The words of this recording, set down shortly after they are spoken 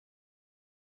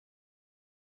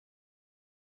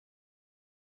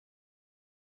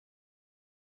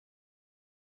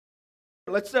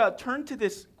Let's turn to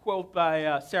this quote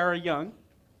by Sarah Young.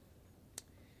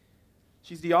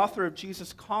 She's the author of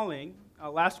Jesus Calling.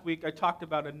 Last week I talked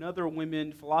about another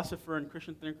woman philosopher and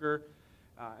Christian thinker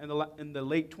in the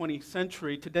late 20th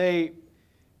century. Today,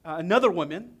 another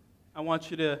woman. I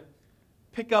want you to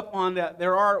pick up on that.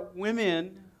 There are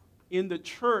women in the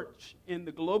church, in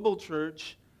the global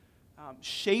church,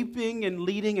 shaping and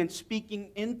leading and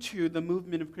speaking into the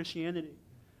movement of Christianity.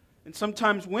 And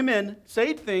sometimes women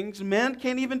say things men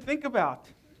can't even think about.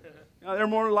 They're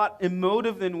a lot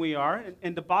emotive than we are,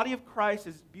 and the body of Christ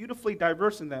is beautifully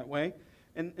diverse in that way.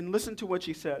 And listen to what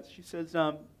she says. She says,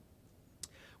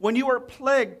 when you are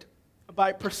plagued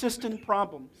by persistent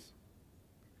problems,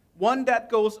 one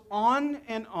that goes on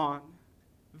and on,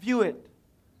 view it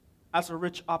as a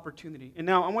rich opportunity. And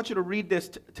now I want you to read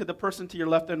this to the person to your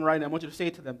left and right, and I want you to say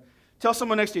it to them. Tell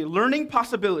someone next to you, learning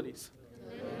possibilities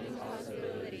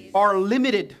are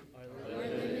limited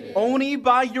only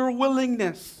by your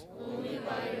willingness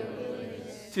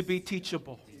to be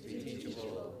teachable.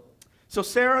 So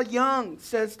Sarah Young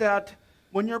says that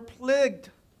when you're plagued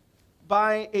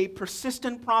by a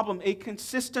persistent problem, a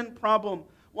consistent problem,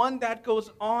 one that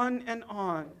goes on and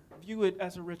on, view it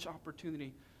as a rich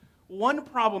opportunity. One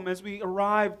problem as we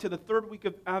arrive to the third week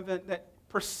of Advent that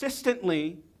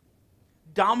persistently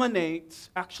dominates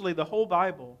actually the whole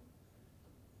Bible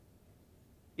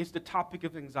is the topic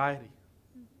of anxiety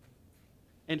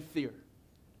and fear.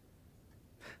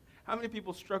 How many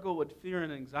people struggle with fear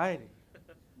and anxiety?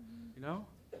 You know?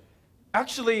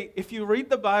 Actually, if you read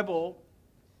the Bible,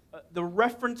 the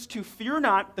reference to fear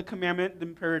not, the commandment, the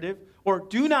imperative, or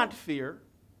do not fear,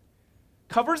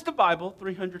 covers the Bible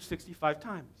 365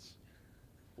 times.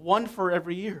 One for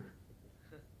every year.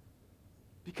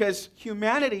 Because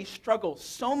humanity struggles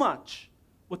so much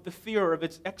with the fear of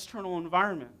its external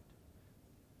environment.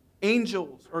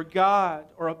 Angels, or God,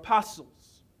 or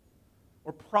apostles,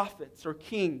 or prophets, or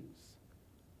kings,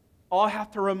 all have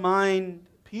to remind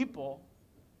people,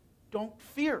 don't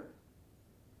fear.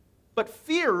 But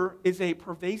fear is a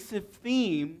pervasive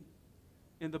theme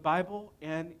in the Bible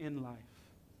and in life.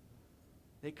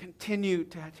 They continue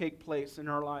to take place in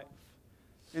our life.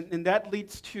 And that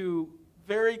leads to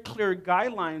very clear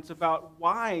guidelines about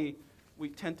why we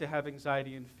tend to have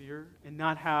anxiety and fear and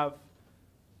not have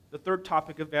the third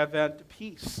topic of Advent,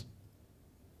 peace.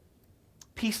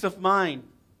 Peace of mind,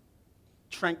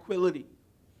 tranquility.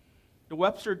 The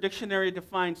Webster Dictionary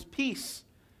defines peace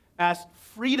as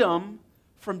freedom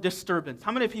from disturbance.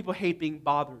 How many people hate being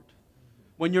bothered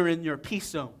when you're in your peace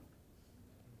zone?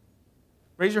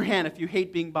 Raise your hand if you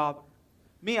hate being bothered.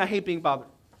 Me, I hate being bothered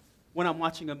when I'm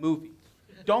watching a movie.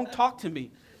 Don't talk to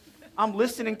me. I'm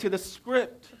listening to the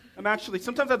script.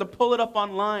 Sometimes I have to pull it up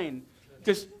online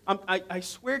because I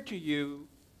swear to you,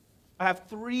 I have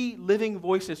 3 living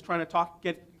voices trying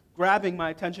to grabbing my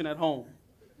attention at home.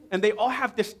 And they all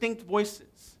have distinct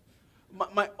voices.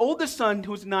 My oldest son,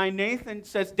 who's 9, Nathan,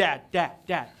 says, Dad, Dad,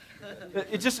 Dad.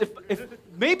 It's just, if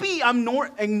maybe I'm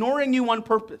ignoring you on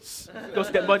purpose. He goes,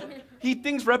 Dad, but he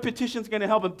thinks repetition's going to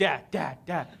help him. Dad, Dad,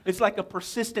 Dad. It's like a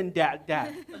persistent dad,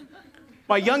 Dad.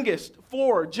 My youngest,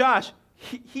 4, Josh,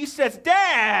 he says,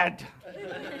 Dad.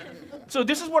 So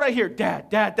this is what I hear, Dad,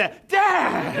 Dad, Dad,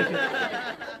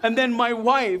 Dad. And then my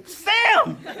wife,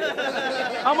 Sam.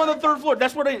 I'm on the 3rd floor.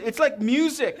 That's what it's like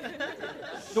music.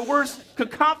 The worst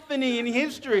cacophony in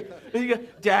history.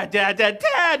 Dad, Dad, Dad,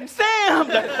 Dad, Sam.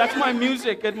 That's my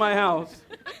music at my house.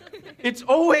 It's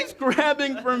always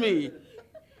grabbing for me.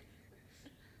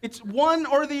 It's one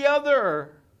or the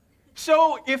other.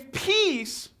 So if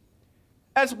peace,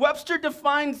 as Webster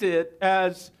defines it,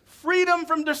 as freedom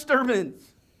from disturbance,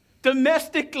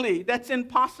 domestically, that's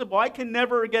impossible. I can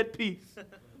never get peace.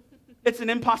 It's an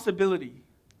impossibility.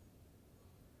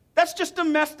 That's just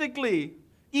domestically.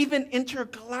 Even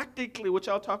intergalactically, which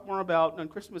I'll talk more about on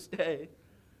Christmas Day.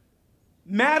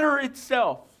 Matter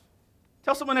itself.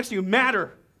 Tell someone next to you,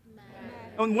 matter.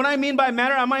 And what I mean by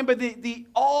matter, I mean by the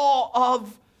all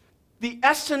of the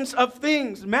essence of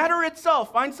things. Matter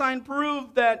itself. Einstein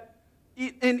proved that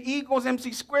in E equals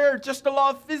mc squared, just the law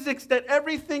of physics, that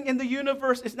everything in the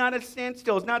universe is not at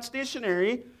standstill, it's not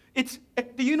stationary.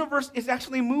 The universe is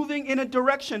actually moving in a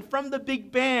direction from the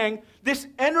Big Bang. This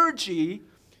energy,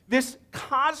 this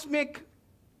cosmic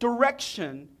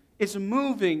direction is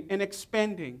moving and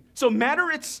expanding. So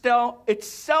matter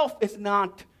itself is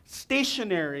not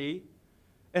stationary.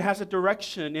 It has a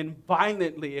direction and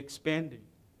violently expanding.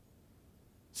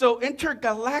 So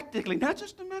intergalactically, not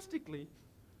just domestically,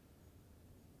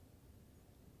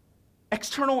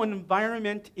 external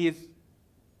environment is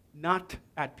not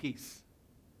at peace.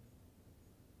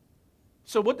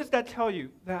 So what does that tell you?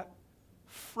 That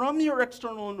from your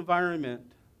external environment,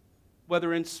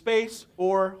 whether in space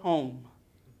or home,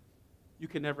 you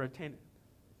can never attain it.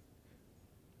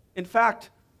 In fact,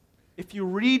 if you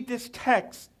read this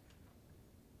text,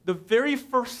 the very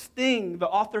first thing the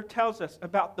author tells us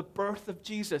about the birth of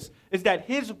Jesus is that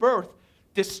his birth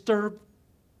disturbed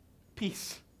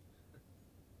peace.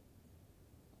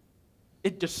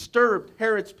 It disturbed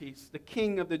Herod's peace, the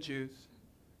king of the Jews,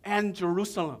 and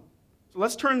Jerusalem. So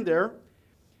let's turn there.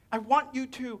 I want you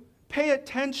to pay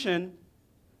attention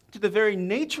to the very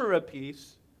nature of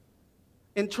peace,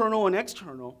 internal and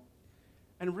external,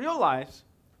 and realize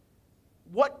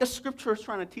what the Scripture is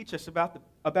trying to teach us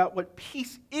about what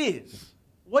peace is,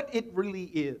 what it really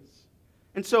is.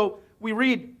 And so we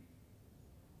read,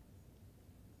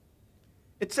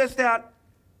 it says that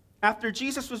after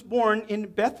Jesus was born in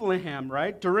Bethlehem,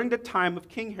 right, during the time of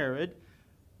King Herod,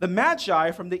 the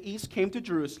Magi from the east came to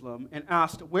Jerusalem and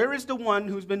asked, "Where is the one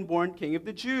who's been born King of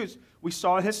the Jews? We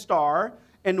saw his star,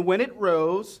 and when it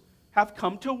rose, have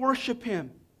come to worship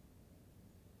him."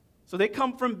 So they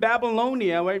come from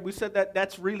Babylonia, right? We said that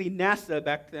that's really NASA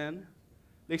back then.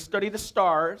 They study the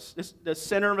stars, the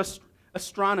center of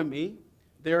astronomy.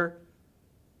 They're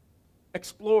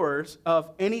explorers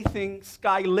of anything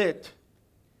sky-lit.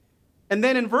 And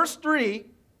then in verse 3,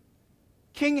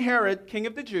 King Herod, king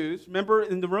of the Jews, remember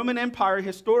in the Roman Empire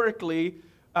historically,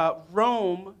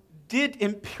 Rome did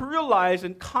imperialize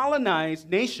and colonize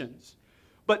nations,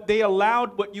 but they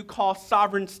allowed what you call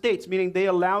sovereign states, meaning they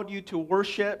allowed you to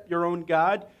worship your own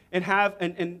God and have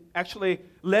and actually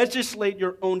legislate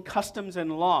your own customs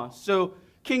and laws. So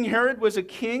King Herod was a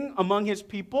king among his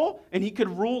people, and he could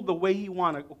rule the way he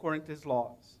wanted according to his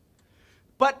laws.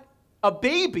 But a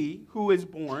baby who is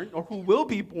born, or who will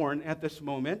be born at this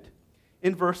moment,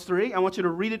 in verse 3, I want you to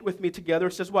read it with me together.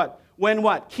 It says what? When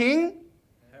what? King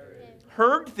Herod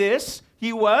heard this,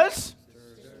 he was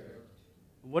disturbed.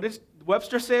 What does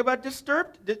Webster say about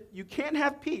disturbed? You can't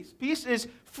have peace. Peace is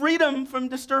freedom from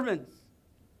disturbance.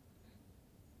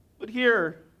 But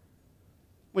here,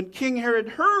 when King Herod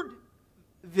heard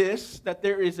this, that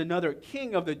there is another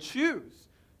king of the Jews,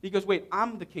 he goes, wait,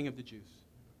 I'm the king of the Jews.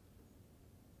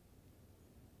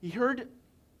 He heard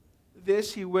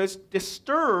this, he was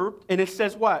disturbed, and it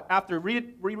says what?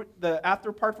 Read the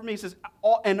after part for me. It says,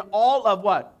 and all of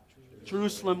what?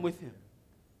 Jerusalem with him.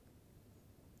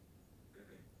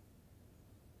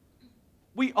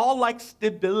 We all like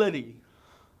stability.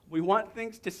 We want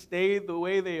things to stay the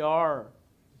way they are.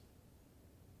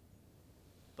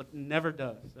 But it never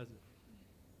does it?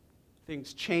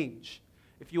 Things change.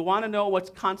 If you want to know what's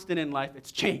constant in life,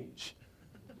 it's change.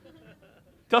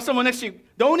 Tell someone next to you,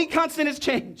 the only constant is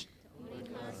change.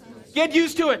 Get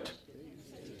used to it.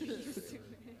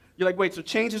 You're like, wait, so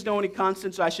change is the only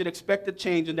constant, so I should expect a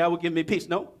change, and that will give me peace.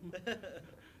 No.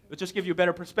 It'll just give you a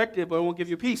better perspective, but it won't give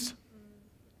you peace.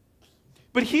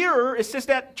 But here, it says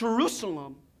that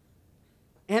Jerusalem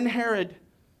and Herod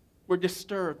were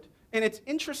disturbed. And it's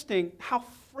interesting how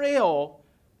frail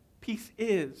peace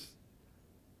is.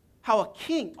 How a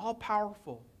king,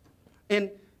 all-powerful. And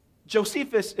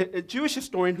Josephus, a Jewish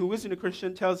historian who isn't a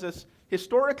Christian, tells us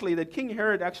historically that King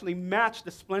Herod actually matched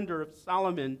the splendor of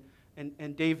Solomon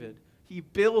and David. He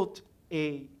built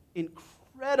an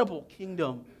incredible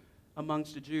kingdom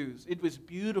amongst the Jews. It was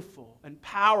beautiful and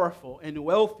powerful and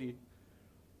wealthy.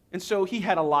 And so he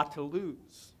had a lot to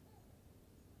lose.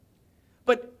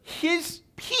 But his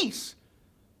peace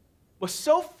was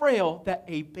so frail that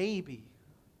a baby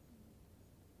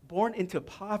born into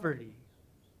poverty,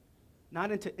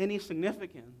 not into any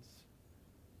significance,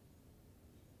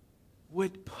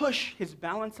 would push his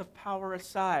balance of power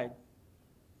aside.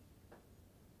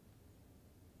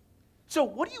 So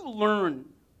what do you learn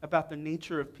about the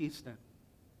nature of peace then?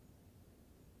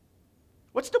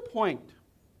 What's the point?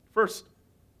 First,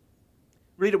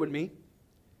 read it with me.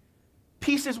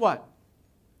 Peace is what?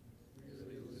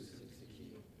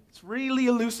 It's really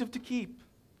elusive to keep.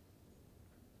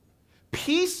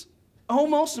 Peace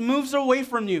almost moves away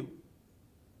from you.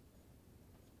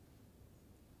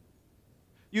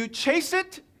 You chase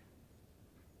it,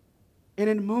 and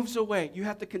it moves away. You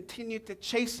have to continue to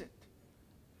chase it.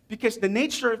 Because the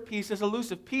nature of peace is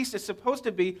elusive. Peace is supposed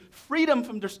to be freedom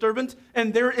from disturbance,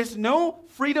 and there is no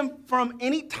freedom from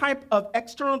any type of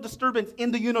external disturbance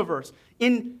in the universe,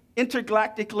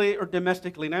 intergalactically or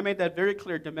domestically. And I made that very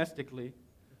clear, domestically.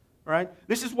 Right?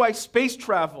 This is why space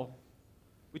travel.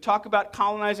 We talk about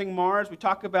colonizing Mars. We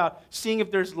talk about seeing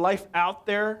if there's life out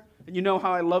there. And you know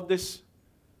how I love this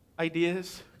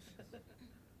ideas.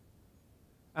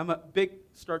 I'm a big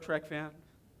Star Trek fan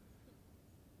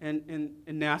and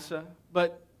NASA.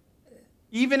 But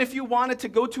Even if you wanted to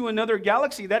go to another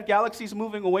galaxy, that galaxy is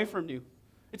moving away from you.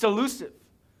 It's elusive.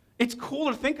 It's cool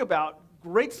to think about,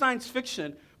 great science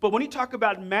fiction, but when you talk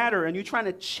about matter and you're trying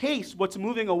to chase what's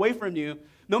moving away from you,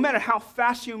 no matter how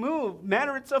fast you move,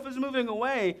 matter itself is moving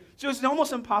away, so it's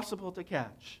almost impossible to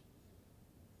catch.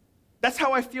 That's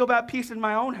how I feel about peace in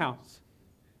my own house.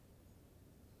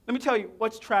 Let me tell you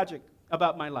what's tragic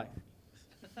about my life.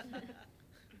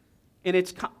 And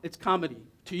it's comedy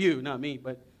to you, not me,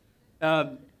 but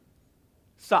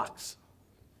socks.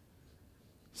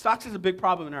 Socks is a big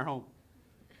problem in our home.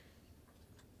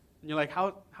 And you're like,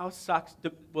 how socks?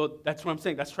 Well, that's what I'm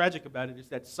saying. That's tragic about it, is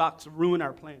that socks ruin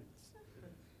our plans.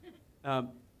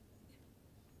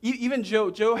 Even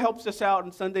Joe helps us out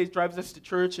on Sundays, drives us to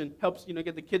church, and helps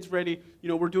get the kids ready.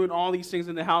 We're doing all these things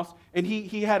in the house. And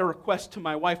he had a request to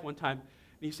my wife one time.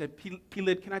 And he said,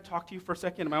 P-Lid, can I talk to you for a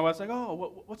second? And my wife's like,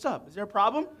 oh, what's up? Is there a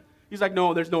problem? He's like,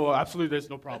 no, there's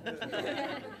no problem.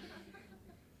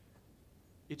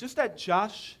 It's just that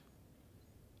Josh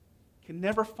can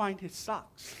never find his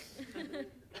socks.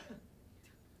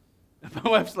 And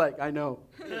my wife's like, I know.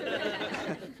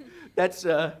 That's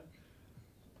a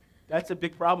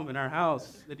big problem in our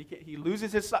house, that he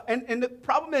loses his socks. And the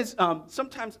problem is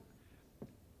sometimes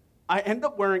I end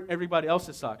up wearing everybody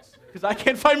else's socks because I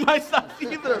can't find my socks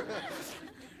either.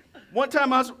 One time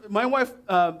my wife,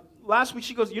 last week,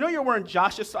 she goes, you're wearing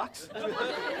Josh's socks?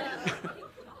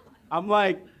 I'm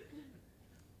like,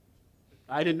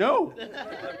 I didn't know.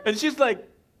 And she's like,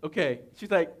 okay. She's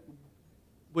like,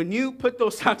 when you put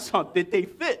those socks on, did they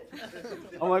fit?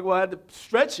 I'm like, well, I had to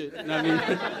stretch it.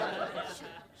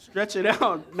 Stretch it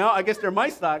out. Now I guess they're my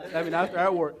socks. After I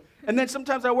wore it. And then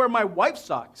sometimes I wear my wife's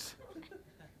socks.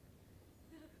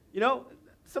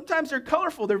 Sometimes they're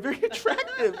colorful. They're very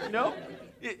attractive,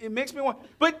 It makes me want.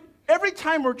 But every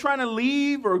time we're trying to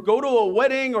leave or go to a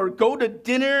wedding or go to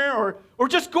dinner or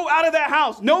just go out of that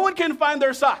house, no one can find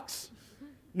their socks.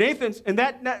 Nathan's, and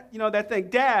that thing,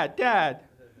 Dad.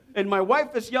 And my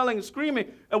wife is yelling and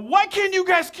screaming, why can't you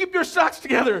guys keep your socks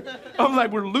together? I'm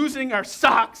like, we're losing our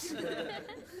socks.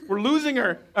 We're losing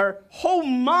our whole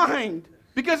mind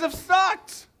because of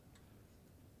socks.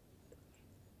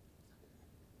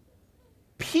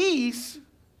 Peace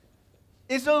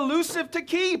is elusive to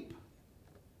keep.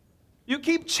 You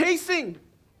keep chasing.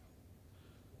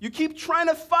 You keep trying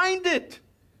to find it.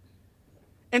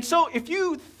 And so if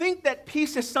you think that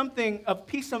peace is something of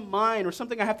peace of mind or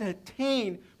something I have to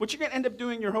attain, what you're going to end up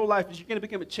doing your whole life is you're going to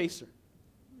become a chaser.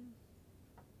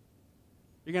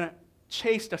 You're going to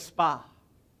chase the spa.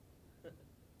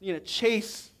 You're going to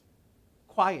chase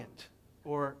quiet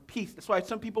or peace. That's why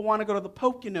some people want to go to the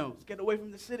Poconos, get away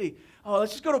from the city. Oh,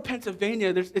 let's just go to Pennsylvania.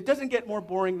 It doesn't get more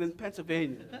boring than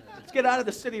Pennsylvania. Let's get out of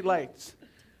the city lights.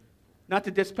 Not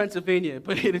to diss Pennsylvania,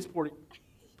 but it is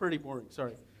pretty boring,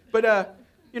 sorry. But,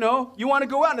 you want to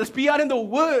go out and just be out in the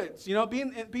woods, be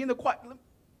in the quiet.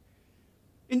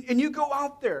 And you go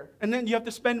out there, and then you have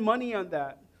to spend money on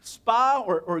that. Spa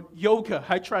or yoga.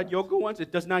 I tried yoga once.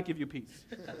 It does not give you peace.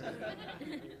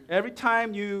 Every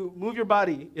time you move your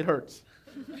body, it hurts.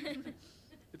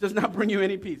 It does not bring you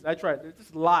any peace. I tried. It's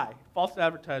just a lie. False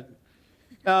advertisement.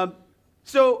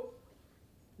 So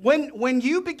when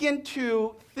you begin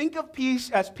to think of peace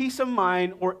as peace of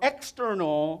mind or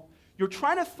external, you're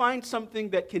trying to find something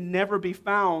that can never be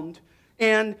found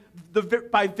and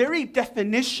by very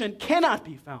definition cannot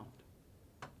be found.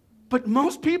 But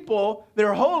most people,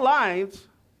 their whole lives,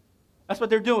 that's what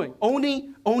they're doing.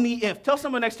 Only if. Tell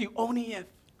someone next to you, only if.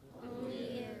 Only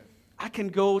if. I can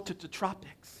go to the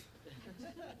tropics.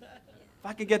 If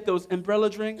I can get those umbrella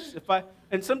drinks,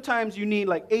 and sometimes you need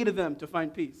like 8 of them to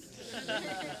find peace.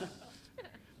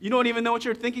 You don't even know what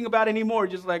you're thinking about anymore.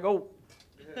 Just like, oh.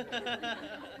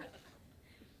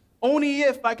 Only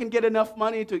if I can get enough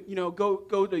money to,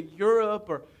 go to Europe,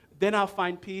 or then I'll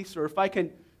find peace, or if I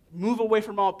can move away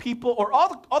from all people, or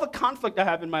all the conflict I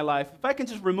have in my life, if I can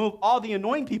just remove all the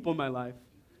annoying people in my life,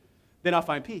 then I'll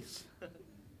find peace.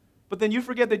 But then you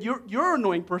forget that you're an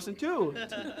annoying person too.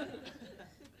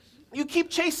 You keep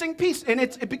chasing peace, and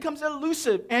it becomes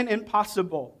elusive and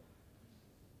impossible.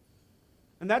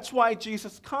 And that's why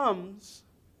Jesus comes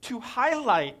to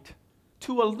highlight,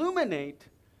 to illuminate.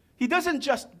 He doesn't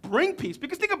just bring peace.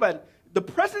 Because think about it. The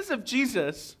presence of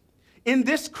Jesus in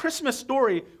this Christmas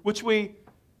story, which we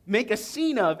make a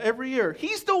scene of every year,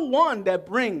 he's the one that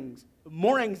brings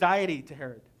more anxiety to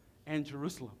Herod and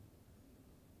Jerusalem.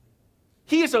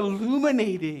 He is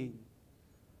illuminating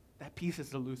that peace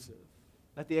is elusive,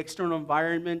 that the external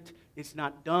environment is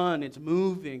not done, it's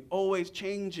moving, always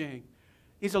changing.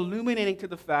 He's illuminating to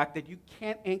the fact that you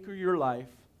can't anchor your life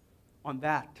on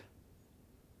that.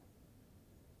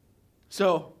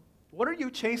 So, what are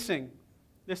you chasing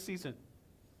this season?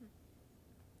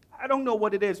 I don't know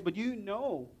what it is, but you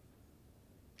know.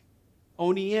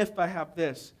 Only if I have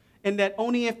this. And that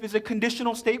only if is a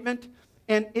conditional statement,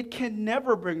 and it can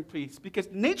never bring peace because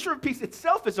the nature of peace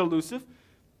itself is elusive.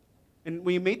 And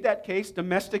we made that case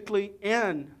domestically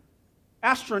and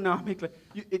astronomically.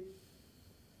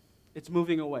 It's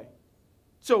moving away.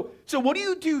 So what do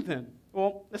you do then?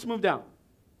 Well, let's move down.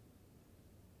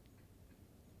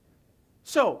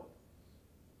 So,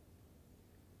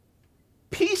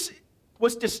 peace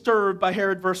was disturbed by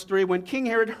Herod, verse 3. When King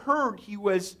Herod heard he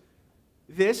was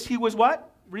what?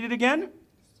 Read it again.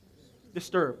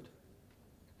 Disturbed.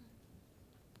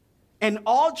 And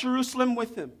all Jerusalem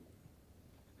with him.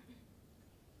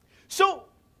 So,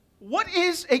 what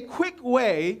is a quick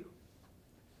way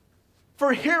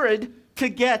for Herod to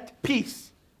get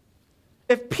peace?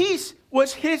 If peace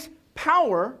was his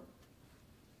power,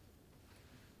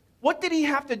 what did he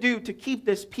have to do to keep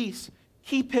this peace,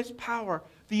 keep his power,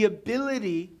 the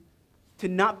ability to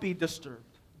not be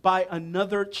disturbed by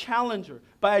another challenger,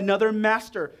 by another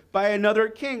master, by another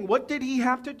king? What did he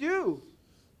have to do?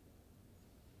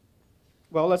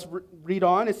 Well, let's read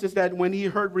on. It says that when he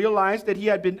realized that he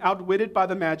had been outwitted by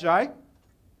the Magi,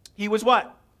 he was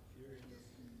what? Furious.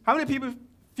 How many people are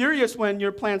furious when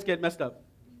your plans get messed up?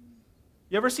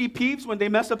 You ever see Peeves when they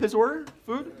mess up his order?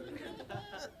 Food?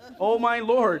 Oh, my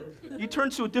Lord. He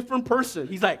turns to a different person.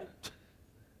 He's like,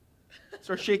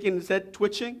 starts shaking his head,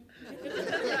 twitching.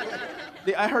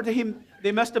 I heard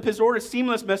they messed up his order.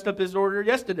 Seamless messed up his order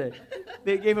yesterday.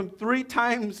 They gave him 3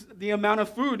 times the amount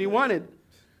of food he wanted.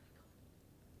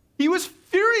 He was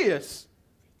furious.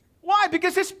 Why?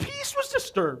 Because his peace was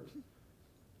disturbed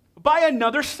by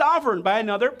another sovereign, by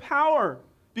another power,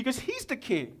 because he's the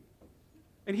king.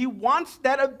 And he wants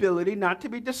that ability not to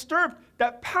be disturbed,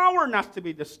 that power not to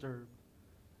be disturbed.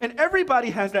 And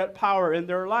everybody has that power in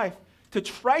their life to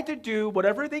try to do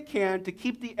whatever they can to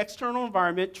keep the external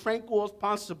environment tranquil as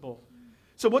possible.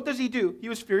 So what does he do? He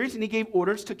was furious and he gave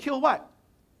orders to kill what?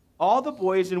 All the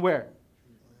boys in where?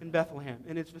 In Bethlehem,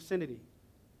 in its vicinity,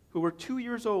 who were 2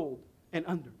 years old and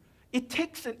under. It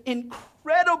takes an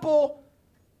incredible,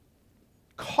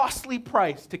 costly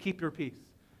price to keep your peace.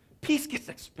 Peace gets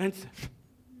expensive.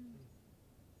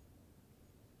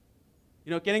 You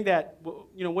know, getting that,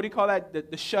 you know, what do you call that?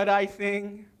 The shut-eye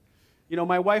thing. You know,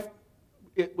 my wife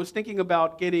was thinking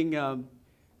about getting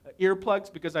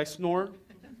earplugs because I snore,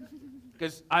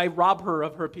 because I rob her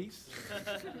of her peace.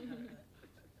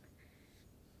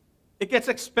 It gets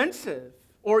expensive.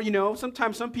 Or, you know,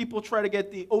 sometimes some people try to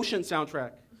get the Ocean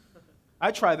soundtrack.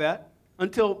 I try that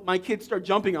until my kids start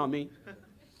jumping on me.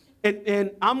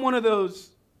 And I'm one of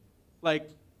those, like,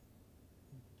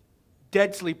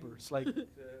 dead sleepers.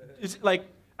 Like,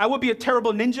 I would be a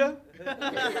terrible ninja.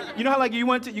 You know how, like,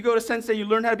 you go to Sensei, you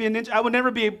learn how to be a ninja? I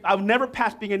would never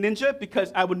pass being a ninja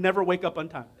because I would never wake up on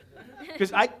time.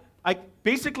 Because I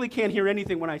basically can't hear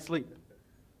anything when I sleep.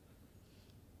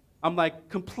 I'm like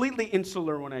completely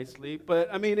insular when I sleep,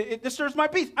 but I mean, it disturbs my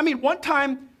peace. I mean, one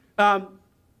time,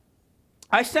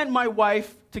 I sent my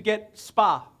wife to get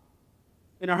spa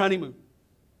in our honeymoon.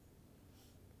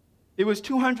 It was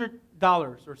 $200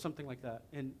 or something like that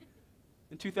in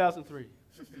 2003.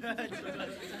 So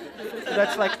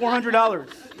that's like $400.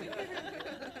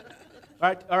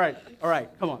 All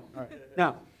right, come on. All right.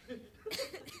 Now,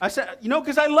 I said, you know,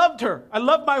 because I loved her. I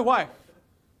loved my wife.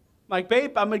 Like,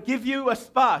 babe, I'm going to give you a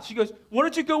spa. She goes, why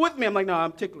don't you go with me? I'm like, no,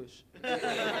 I'm ticklish.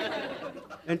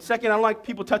 And second, I don't like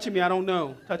people touching me. I don't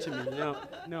know. Touching me.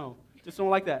 No. Just don't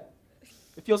like that.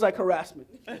 It feels like harassment.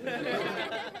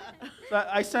 So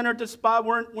I sent her to spa.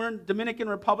 We're in Dominican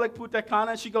Republic, Punta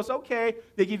Cana. She goes, okay.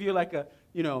 They give you like a,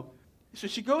 you know. So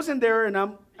she goes in there, and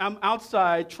I'm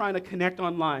outside trying to connect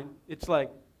online. It's like,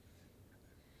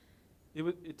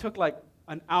 it took like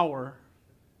an hour.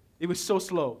 It was so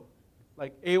slow.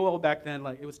 Like AOL back then,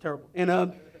 like it was terrible.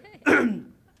 And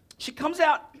she comes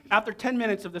out after 10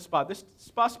 minutes of the spa. This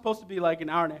spa's supposed to be like an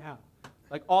hour and a half.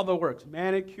 Like all the works,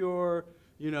 manicure,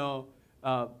 you know,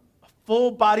 a full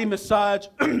body massage.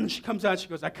 She comes out, she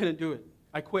goes, I couldn't do it.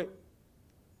 I quit.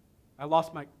 I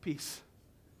lost my peace.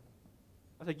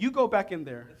 I was like, you go back in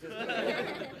there.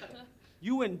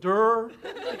 You endure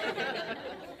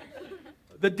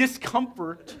the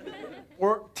discomfort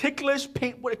or ticklish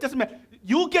pain. It doesn't matter.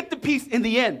 You'll get the peace in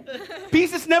the end.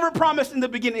 Peace is never promised in the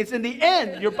beginning. It's in the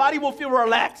end. Your body will feel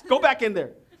relaxed. Go back in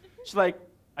there. She's like,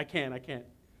 I can't.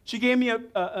 She gave me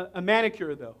a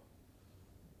manicure, though.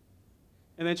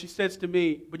 And then she says to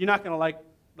me, but you're not going to like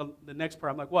the next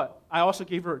part. I'm like, what? I also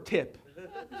gave her a tip.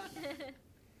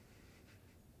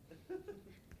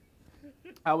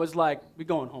 I was like, we're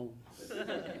going home.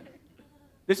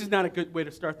 This is not a good way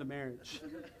to start the marriage.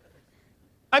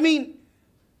 I mean,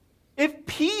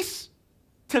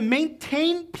 to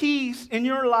maintain peace in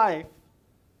your life,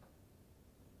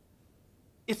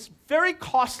 it's very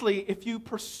costly if you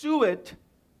pursue it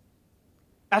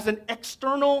as an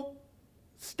external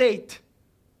state,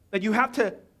 that you have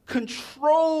to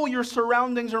control your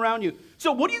surroundings around you.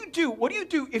 So what do you do? What do you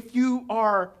do if you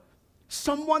are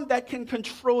someone that can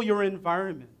control your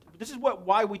environment? This is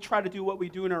why we try to do what we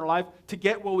do in our life, to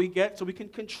get what we get, so we can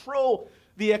control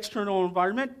the external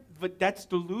environment, but that's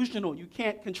delusional. You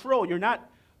can't control. You're not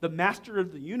the master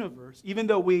of the universe, even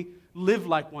though we live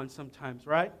like one sometimes,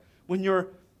 right? When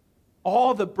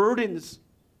all the burdens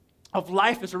of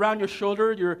life is around your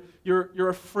shoulder, you're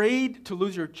afraid to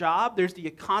lose your job. There's the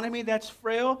economy that's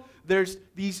frail. There's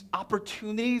these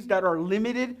opportunities that are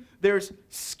limited. There's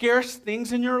scarce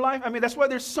things in your life. I mean, that's why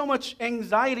there's so much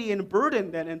anxiety and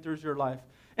burden that enters your life.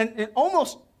 And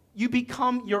almost you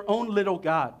become your own little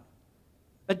God,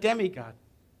 a demigod.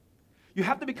 You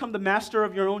have to become the master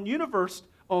of your own universe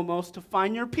almost to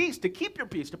find your peace, to keep your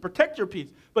peace, to protect your peace.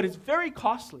 But it's very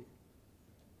costly.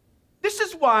 This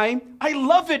is why I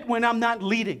love it when I'm not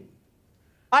leading.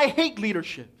 I hate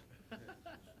leadership.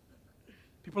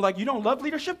 People are like, you don't love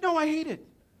leadership? No, I hate it.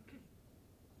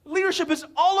 Leadership is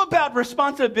all about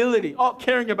responsibility, all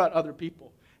caring about other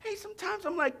people. Hey, sometimes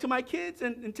I'm like to my kids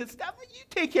and to staff, you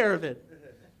take care of it.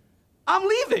 I'm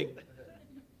leaving.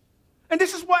 And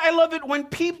this is why I love it when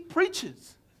Pete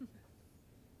preaches.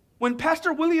 When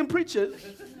Pastor William preaches,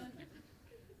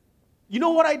 you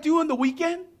know what I do on the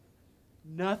weekend?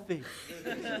 Nothing.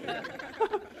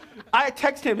 I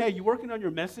text him, hey, you working on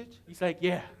your message? He's like,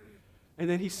 yeah. And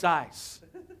then he sighs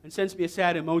and sends me a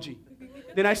sad emoji.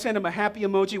 Then I send him a happy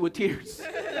emoji with tears.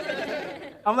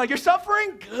 I'm like, you're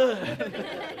suffering? Good.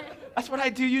 That's what I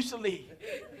do usually.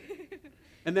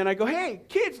 And then I go, hey,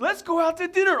 kids, let's go out to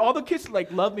dinner. All the kids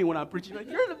like love me when I'm preaching. Like,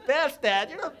 you're the best, Dad.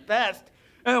 You're the best.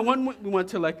 And then we went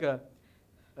to like a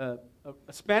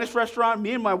Spanish restaurant.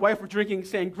 Me and my wife were drinking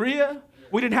sangria.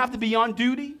 We didn't have to be on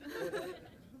duty.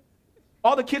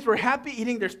 All the kids were happy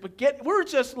eating their spaghetti. We were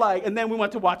just like, and then we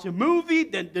went to watch a movie,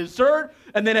 then dessert,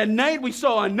 and then at night we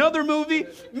saw another movie.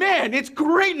 Man, it's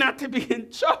great not to be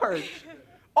in charge.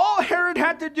 All Herod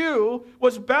had to do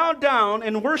was bow down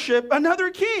and worship another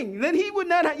king. Then he would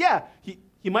not,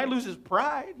 he might lose his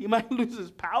pride. He might lose his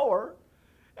power.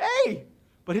 Hey,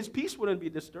 but his peace wouldn't be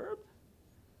disturbed.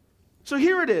 So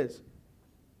here it is.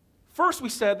 First we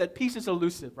said that peace is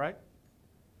elusive, right?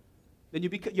 Then you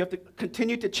have to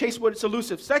continue to chase what is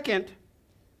elusive. Second,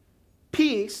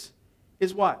 peace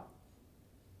is what?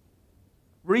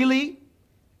 Really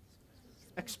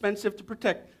expensive to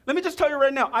protect. Let me just tell you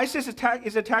right now, ISIS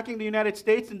is attacking the United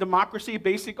States and democracy,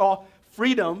 basic all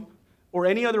freedom, or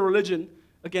any other religion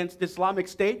against the Islamic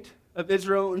State of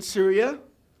Israel and Syria.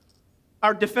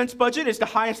 Our defense budget is the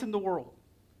highest in the world.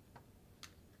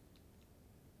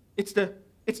 It's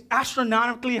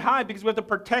astronomically high because we have to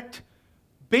protect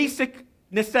basic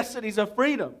necessities of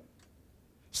freedom.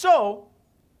 So,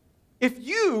 if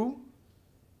you,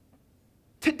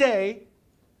 today,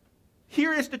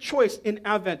 here is the choice in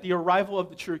Advent, the arrival of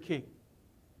the true King.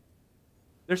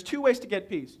 There's two ways to get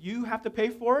peace. You have to pay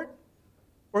for it,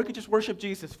 or you could just worship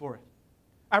Jesus for it.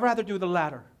 I'd rather do the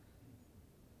latter.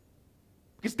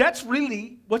 Because that's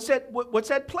really what's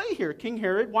at play here. King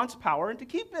Herod wants power and to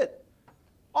keep it.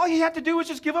 All he had to do was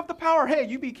just give up the power. Hey,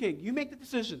 you be king. You make the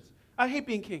decisions. I hate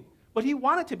being king. But he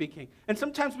wanted to be king. And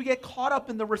sometimes we get caught up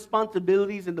in the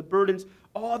responsibilities and the burdens,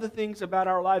 all the things about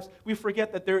our lives. We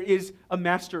forget that there is a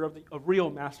real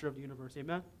master of the universe.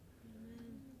 Amen?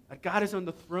 That God is on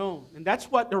the throne. And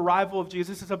that's what the arrival of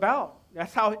Jesus is about.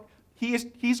 That's how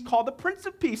he's called the Prince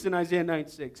of Peace in Isaiah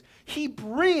 9:6. He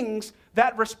brings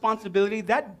that responsibility,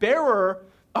 that bearer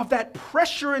of that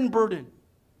pressure and burden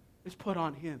is put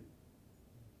on him.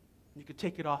 You can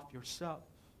take it off yourself.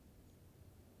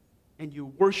 And you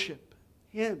worship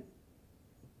him.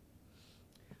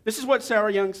 This is what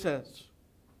Sarah Young says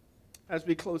as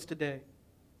we close today.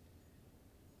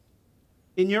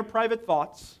 In your private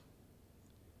thoughts,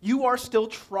 you are still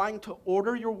trying to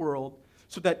order your world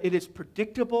so that it is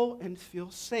predictable and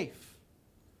feels safe.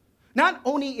 Not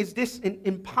only is this an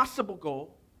impossible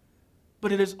goal,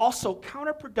 but it is also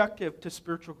counterproductive to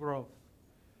spiritual growth.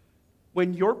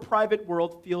 When your private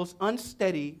world feels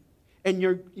unsteady and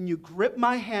you grip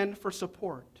my hand for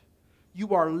support,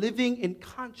 you are living in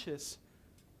conscious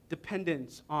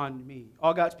dependence on me.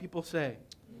 All God's people say,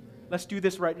 amen. Let's do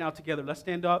this right now together. Let's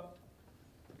stand up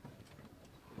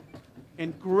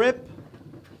and grip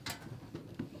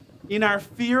in our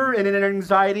fear and in our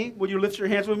anxiety. Will you lift your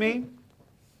hands with me?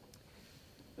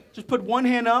 Just put one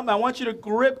hand up. I want you to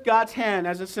grip God's hand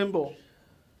as a symbol.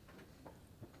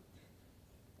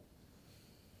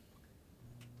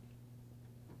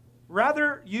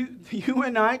 Rather, you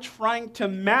and I trying to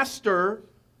master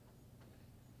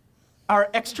our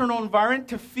external environment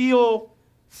to feel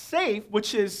safe,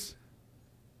 which is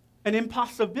an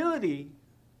impossibility.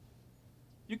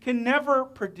 You can never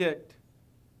predict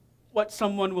what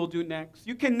someone will do next.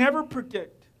 You can never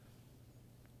predict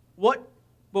what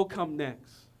will come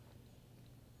next.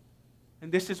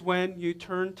 And this is when you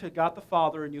turn to God the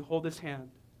Father and you hold His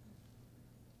hand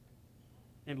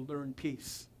and learn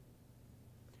peace.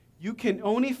 You can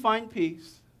only find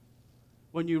peace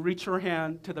when you reach your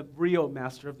hand to the real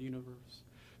master of the universe.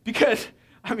 Because,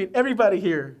 everybody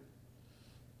here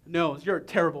knows you're a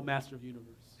terrible master of the universe.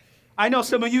 I know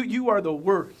some of you, you are the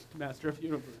worst master of the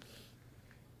universe.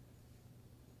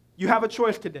 You have a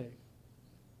choice today.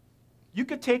 You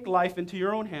could take life into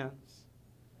your own hands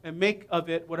and make of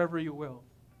it whatever you will.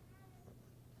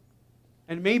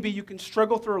 And maybe you can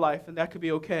struggle through life, and that could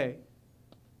be okay.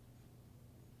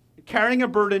 Carrying a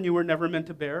burden you were never meant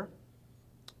to bear.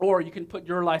 Or you can put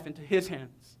your life into His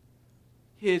hands.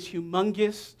 His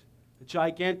humongous,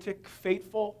 gigantic,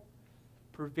 faithful,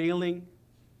 prevailing,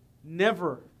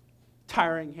 never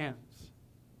tiring hands.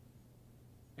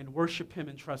 And worship Him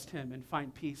and trust Him and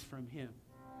find peace from Him.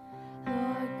 Lord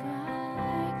God,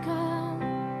 I come,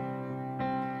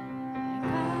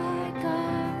 I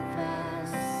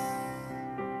confess,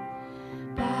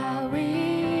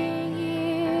 bowing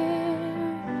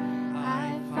here,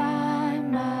 I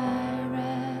find my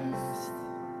rest.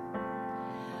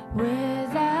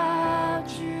 Without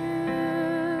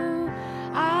you,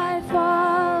 I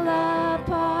fall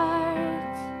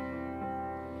apart.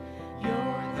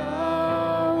 You're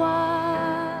the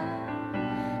one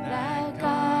that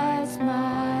guides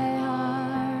my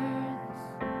heart.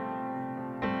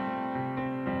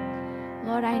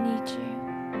 Lord, I need you.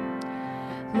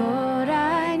 Lord,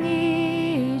 I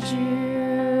need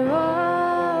you.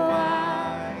 Oh,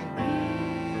 I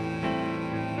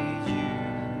need you.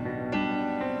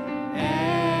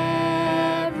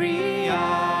 Every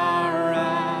hour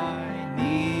I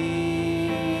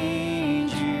need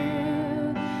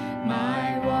you.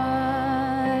 My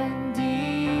one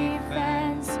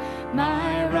defense,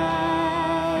 my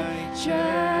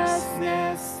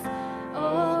righteousness.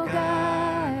 Oh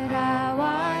God, how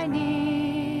I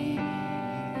need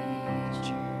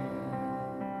you.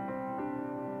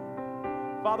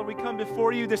 Father, we come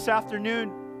before you this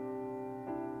afternoon.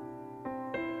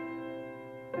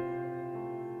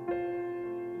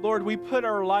 Lord, we put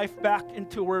our life back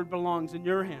into where it belongs, in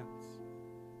your hands.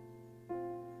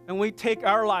 And we take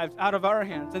our lives out of our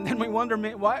hands. And then we wonder,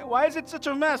 why is it such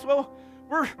a mess? Well,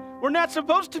 we're not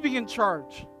supposed to be in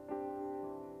charge.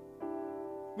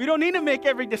 We don't need to make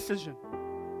every decision.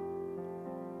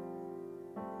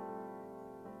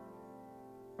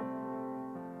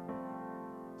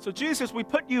 So Jesus, we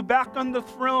put you back on the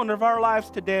throne of our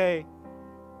lives today.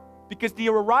 Because the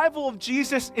arrival of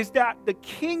Jesus is that the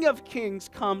King of Kings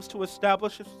comes to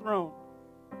establish His throne.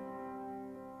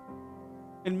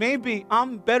 And maybe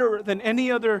I'm better than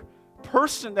any other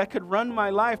person that could run my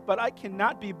life, but I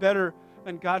cannot be better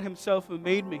than God Himself who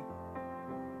made me.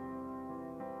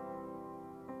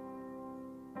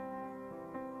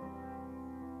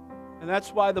 And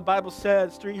that's why the Bible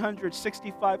says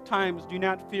 365 times, do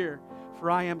not fear, for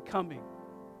I am coming.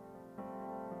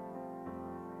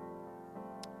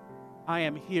 I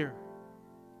am here,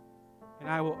 and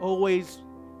I will always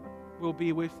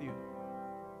be with you.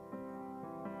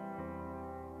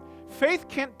 Faith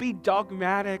can't be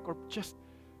dogmatic or just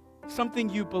something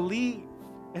you believe.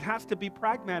 It has to be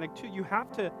pragmatic too. You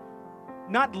have to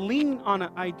not lean on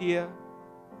an idea,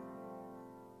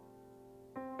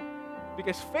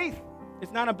 because faith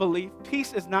is not a belief.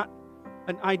 Peace is not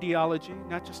an ideology,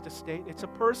 not just a state. It's a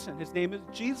person. His name is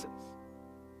Jesus.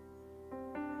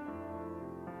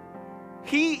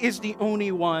 He is the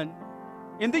only one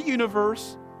in the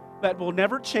universe that will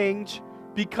never change,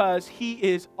 because He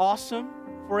is awesome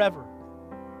forever.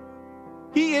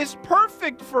 He is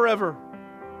perfect forever.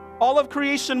 All of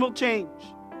creation will change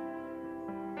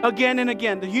again and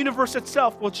again. The universe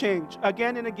itself will change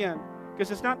again and again,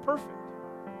 because it's not perfect.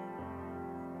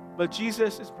 But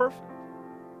Jesus is perfect.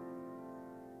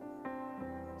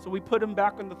 So we put Him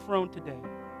back on the throne today.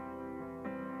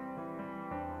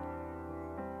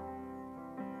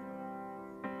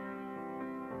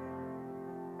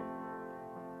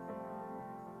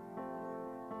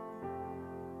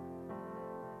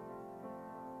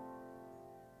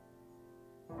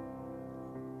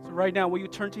 So right now, will you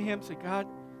turn to Him and say, God,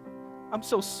 I'm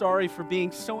so sorry for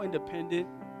being so independent.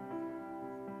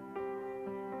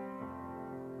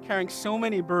 carrying so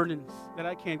many burdens that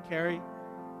I can't carry.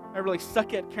 I really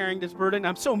suck at carrying this burden.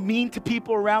 I'm so mean to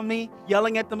people around me,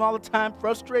 yelling at them all the time,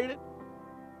 frustrated.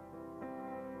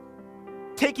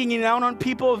 Taking it out on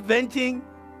people, venting,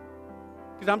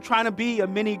 because I'm trying to be a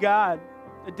mini God,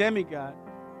 a demigod.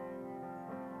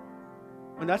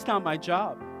 And that's not my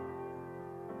job.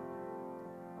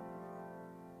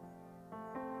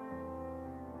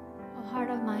 Oh, heart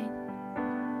of mine.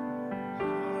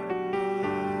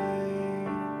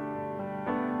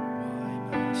 Why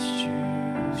must you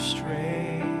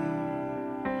stray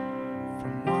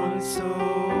from one so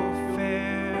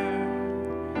fair?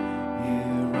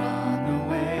 You run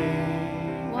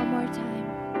away. One more time.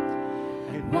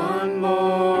 And one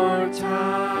more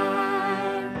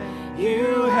time,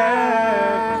 you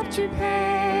have to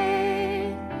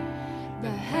pay the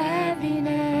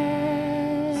heaviness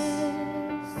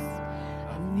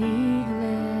of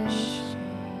needless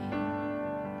shame.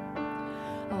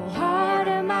 Oh, heart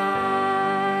of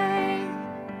mine,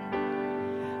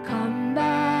 come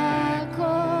back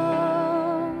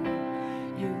home.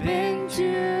 You've been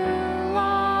too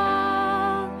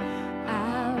long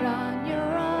out on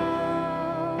your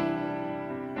own,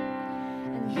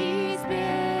 and he's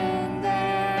been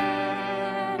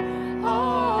there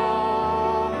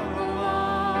all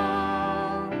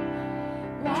along,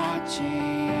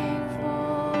 watching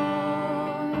for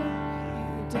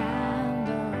you down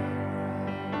the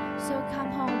road. So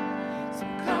come home. So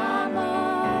come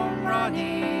home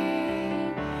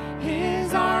running,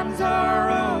 his arms are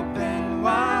open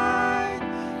wide,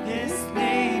 his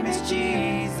name is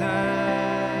Jesus,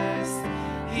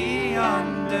 he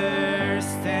understands,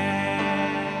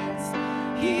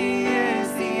 he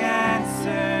is the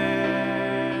answer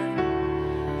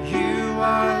you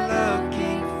are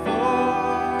looking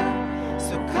for.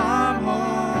 So come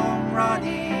home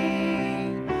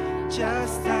running,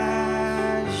 just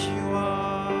as you are.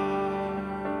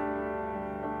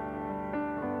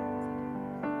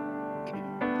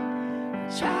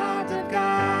 Child of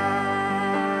God,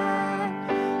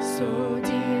 so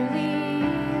dearly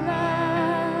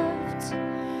loved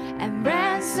and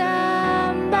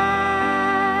ransomed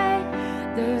by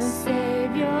the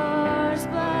Savior's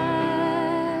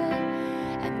blood,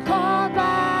 and called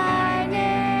by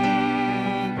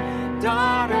name,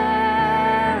 daughter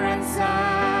and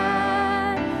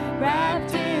son,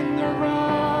 wrapped in the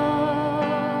robe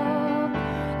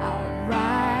of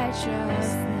righteousness.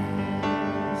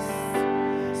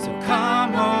 So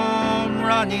come home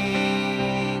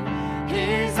running,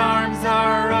 his arms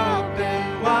are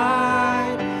open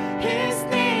wide, his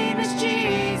name is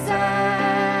Jesus,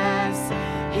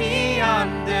 he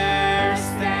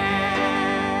understands,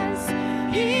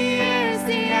 he is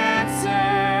the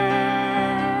answer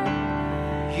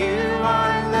you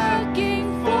are looking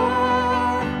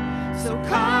for. So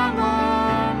come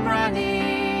home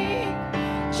running,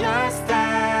 just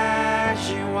as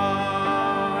you are.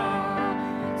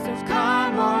 So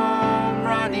come home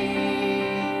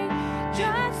running,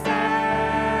 just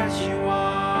as you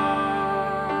are.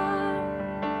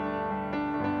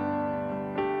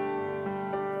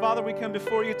 Father, we come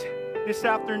before you this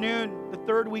afternoon, the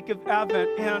third week of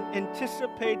Advent, and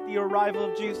anticipate the arrival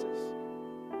of Jesus.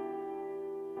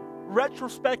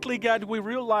 Retrospectively, God, we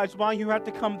realize why you had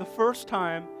to come the first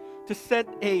time to set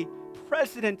a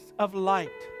precedent of light,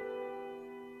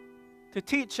 to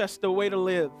teach us the way to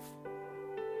live,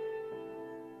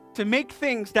 to make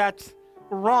things that's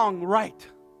wrong right.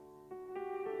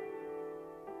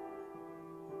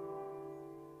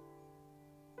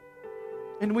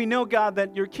 And we know, God,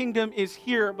 that your kingdom is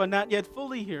here, but not yet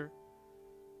fully here.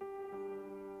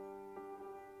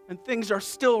 And things are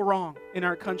still wrong in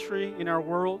our country, in our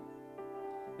world,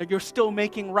 that you're still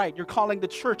making right. You're calling the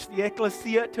church, the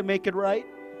ecclesia, to make it right.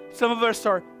 Some of us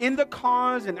are in the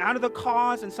cause and out of the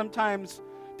cause, and sometimes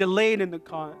delayed in the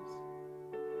cause.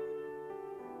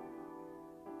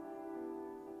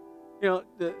 You know,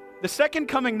 the second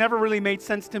coming never really made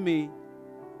sense to me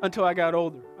until I got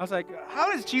older. I was like, how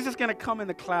is Jesus going to come in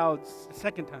the clouds a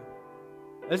second time?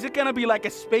 Is it going to be like a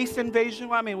space invasion?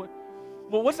 Well, I mean,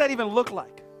 well, what's that even look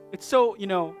like? It's so,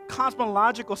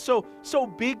 cosmological, so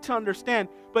big to understand.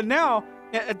 But now,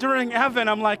 during Advent,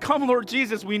 I'm like, come, Lord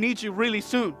Jesus, we need you really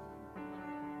soon.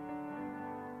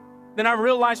 Then I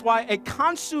realized why a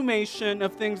consummation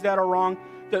of things that are wrong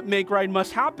that make right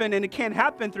must happen, and it can't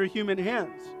happen through human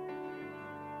hands.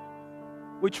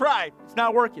 We tried. It's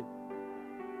not working.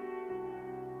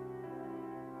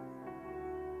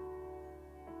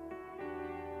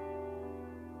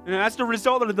 And as the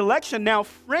result of the election, now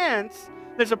France,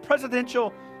 there's a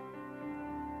presidential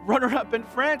runner-up in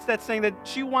France that's saying that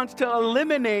she wants to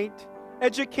eliminate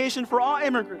education for all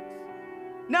immigrants.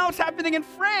 Now it's happening in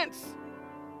France.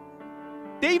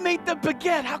 They made the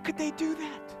baguette. How could they do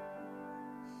that?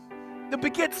 The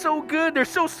baguette's so good. They're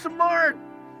so smart.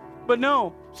 But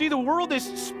no. See, the world is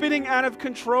spinning out of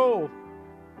control.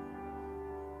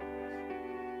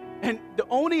 And the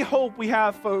only hope we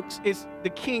have, folks, is the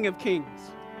King of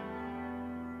Kings.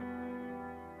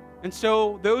 And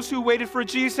so those who waited for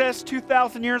Jesus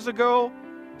 2,000 years ago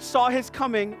saw his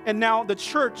coming, and now the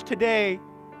church today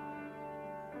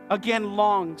again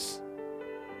longs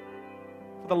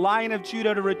for the Lion of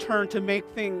Judah to return to make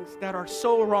things that are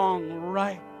so wrong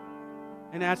right.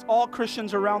 And as all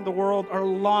Christians around the world are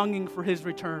longing for his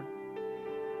return.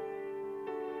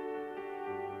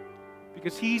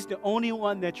 Because he's the only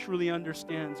one that truly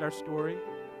understands our story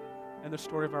and the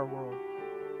story of our world.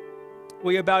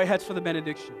 Will you bow your heads for the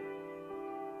benediction?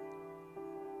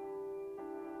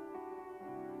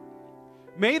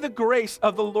 May the grace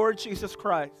of the Lord Jesus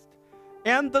Christ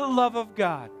and the love of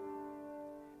God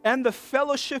and the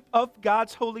fellowship of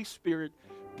God's Holy Spirit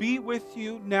be with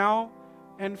you now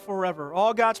and forever.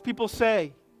 All God's people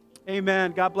say,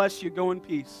 amen. God bless you. Go in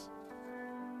peace.